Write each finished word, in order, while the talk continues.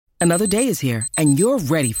Another day is here, and you're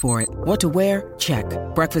ready for it. What to wear? Check.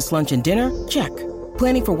 Breakfast, lunch, and dinner? Check.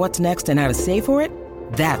 Planning for what's next and how to save for it?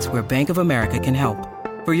 That's where Bank of America can help.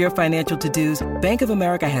 For your financial to-dos, Bank of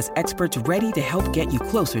America has experts ready to help get you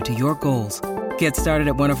closer to your goals. Get started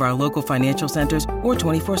at one of our local financial centers or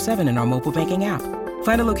 24/7 in our mobile banking app.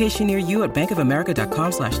 Find a location near you at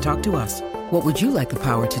bankofamerica.com/talktous. What would you like the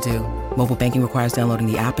power to do? Mobile banking requires downloading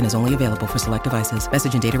the app and is only available for select devices.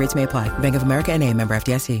 Message and data rates may apply. Bank of America N.A., member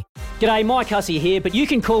FDIC. G'day, Mike Hussey here, but you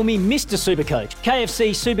can call me Mr. Supercoach. KFC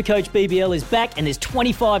Supercoach BBL is back and there's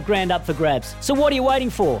 25 grand up for grabs. So what are you waiting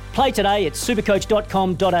for? Play today at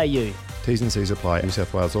supercoach.com.au. T's and C's apply. New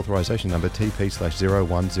South Wales authorisation number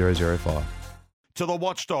TP/01005. To the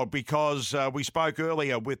Watchdog, because we spoke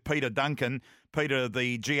earlier with Peter Duncan, Peter,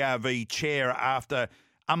 the GRV chair, after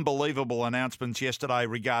unbelievable announcements yesterday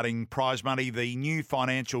regarding prize money, the new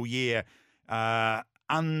financial year,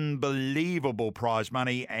 unbelievable prize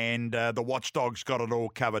money, and the Watchdog's got it all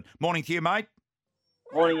covered. Morning to you, mate.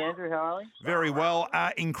 Morning, Andrew. How are you? Very well.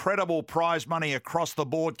 Incredible prize money across the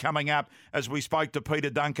board coming up, as we spoke to Peter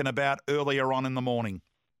Duncan about earlier on in the morning.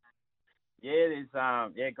 Yeah,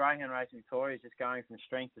 there's Greyhound Racing Victoria is just going from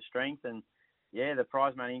strength to strength, and the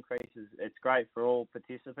prize money increases. It's great for all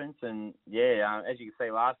participants, and as you can see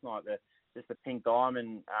last night, the Pink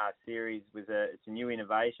Diamond series it's a new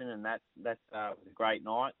innovation, and that was a great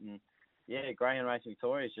night, and Greyhound Racing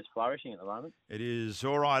Victoria is just flourishing at the moment. It is.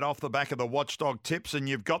 All right, off the back of the Watchdog tips, and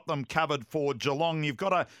you've got them covered for Geelong. You've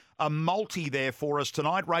got a multi there for us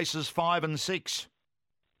tonight, races 5 and 6.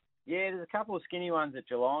 Yeah, there's a couple of skinny ones at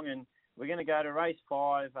Geelong, and we're going to go to race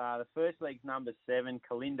 5. The first leg's number 7,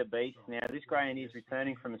 Kalinda Beast. Now, this greyhound is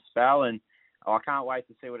returning from a spell, and I can't wait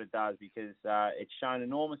to see what it does because it's shown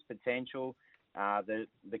enormous potential. The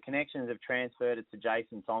connections have transferred it to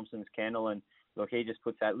Jason Thompson's kennel, and look, he just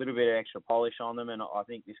puts that little bit of extra polish on them, and I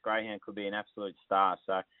think this greyhound could be an absolute star.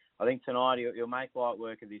 So I think tonight he'll make light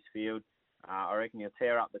work of this field. I reckon he'll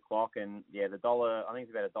tear up the clock, and the dollar, I think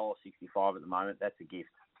it's about $1.65 at the moment. That's a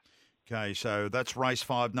gift. Okay, so that's race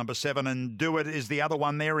 5, number 7, and Do It is the other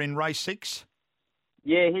one there in race 6?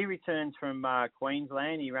 Yeah, he returns from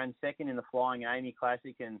Queensland. He ran second in the Flying Amy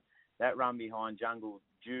Classic, and that run behind Jungle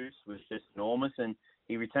Juice was just enormous. And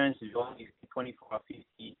he returns to Geelong. He's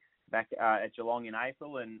 25.50 back at Geelong in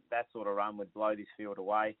April, and that sort of run would blow this field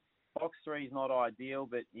away. Box 3 is not ideal,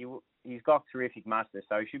 but he's got terrific muster,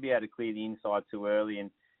 so he should be able to clear the inside too early,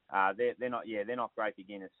 and they're not great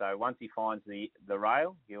beginners. So once he finds the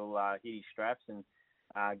rail, he'll hit his straps, and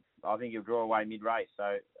I think he'll draw away mid-race.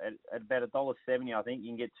 So at about $1.70, I think you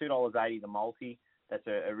can get $2.80 the multi. That's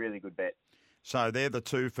a really good bet. So they're the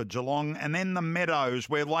two for Geelong, and then the Meadows.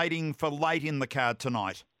 We're waiting for late in the card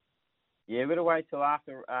tonight. Yeah, we're going to wait till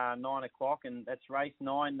after 9 o'clock, and that's race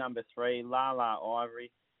 9, number 3, Lala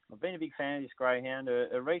Ivory. I've been a big fan of this greyhound.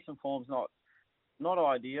 Her recent form's not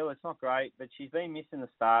ideal. It's not great, but she's been missing the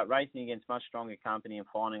start, racing against much stronger company and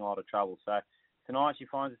finding a lot of trouble. So tonight she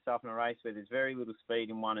finds herself in a race where there's very little speed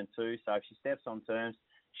in 1 and 2. So if she steps on terms,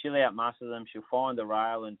 she'll outmuscle them. She'll find the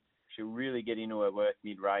rail, and she'll really get into her work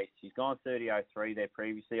mid-race. She's gone 30.03 there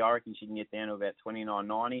previously. I reckon she can get down to about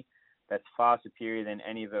 29.90. That's far superior than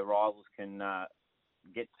any of her rivals can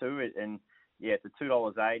get to it. And it's a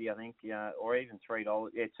 $2.80, I think, or even $3.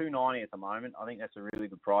 Yeah, $2.90 at the moment. I think that's a really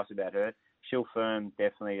good price about her. She'll firm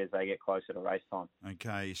definitely as they get closer to race time.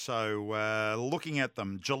 Okay, so looking at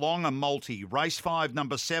them, Geelong a multi, race 5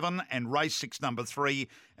 number 7 and race 6 number 3,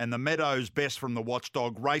 and the Meadows best from the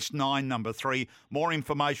Watchdog, race 9 number 3. More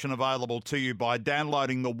information available to you by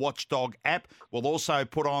downloading the Watchdog app. We'll also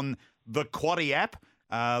put on the Quaddy app.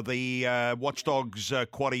 The Watchdogs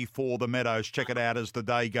Quaddy for the Meadows. Check it out as the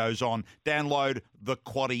day goes on. Download the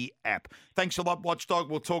Quaddy app. Thanks a lot, Watchdog.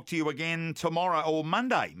 We'll talk to you again tomorrow or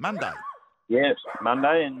Monday. Yes,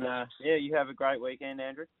 Monday, and you have a great weekend,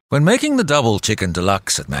 Andrew. When making the double chicken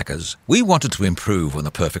deluxe at Macca's, we wanted to improve on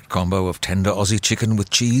the perfect combo of tender Aussie chicken with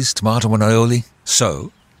cheese, tomato and aioli.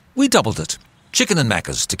 So, we doubled it. Chicken and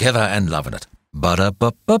Macca's, together and loving it.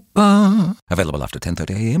 Ba-da-ba-ba-ba. Available after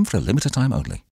 10:30 a.m. for a limited time only.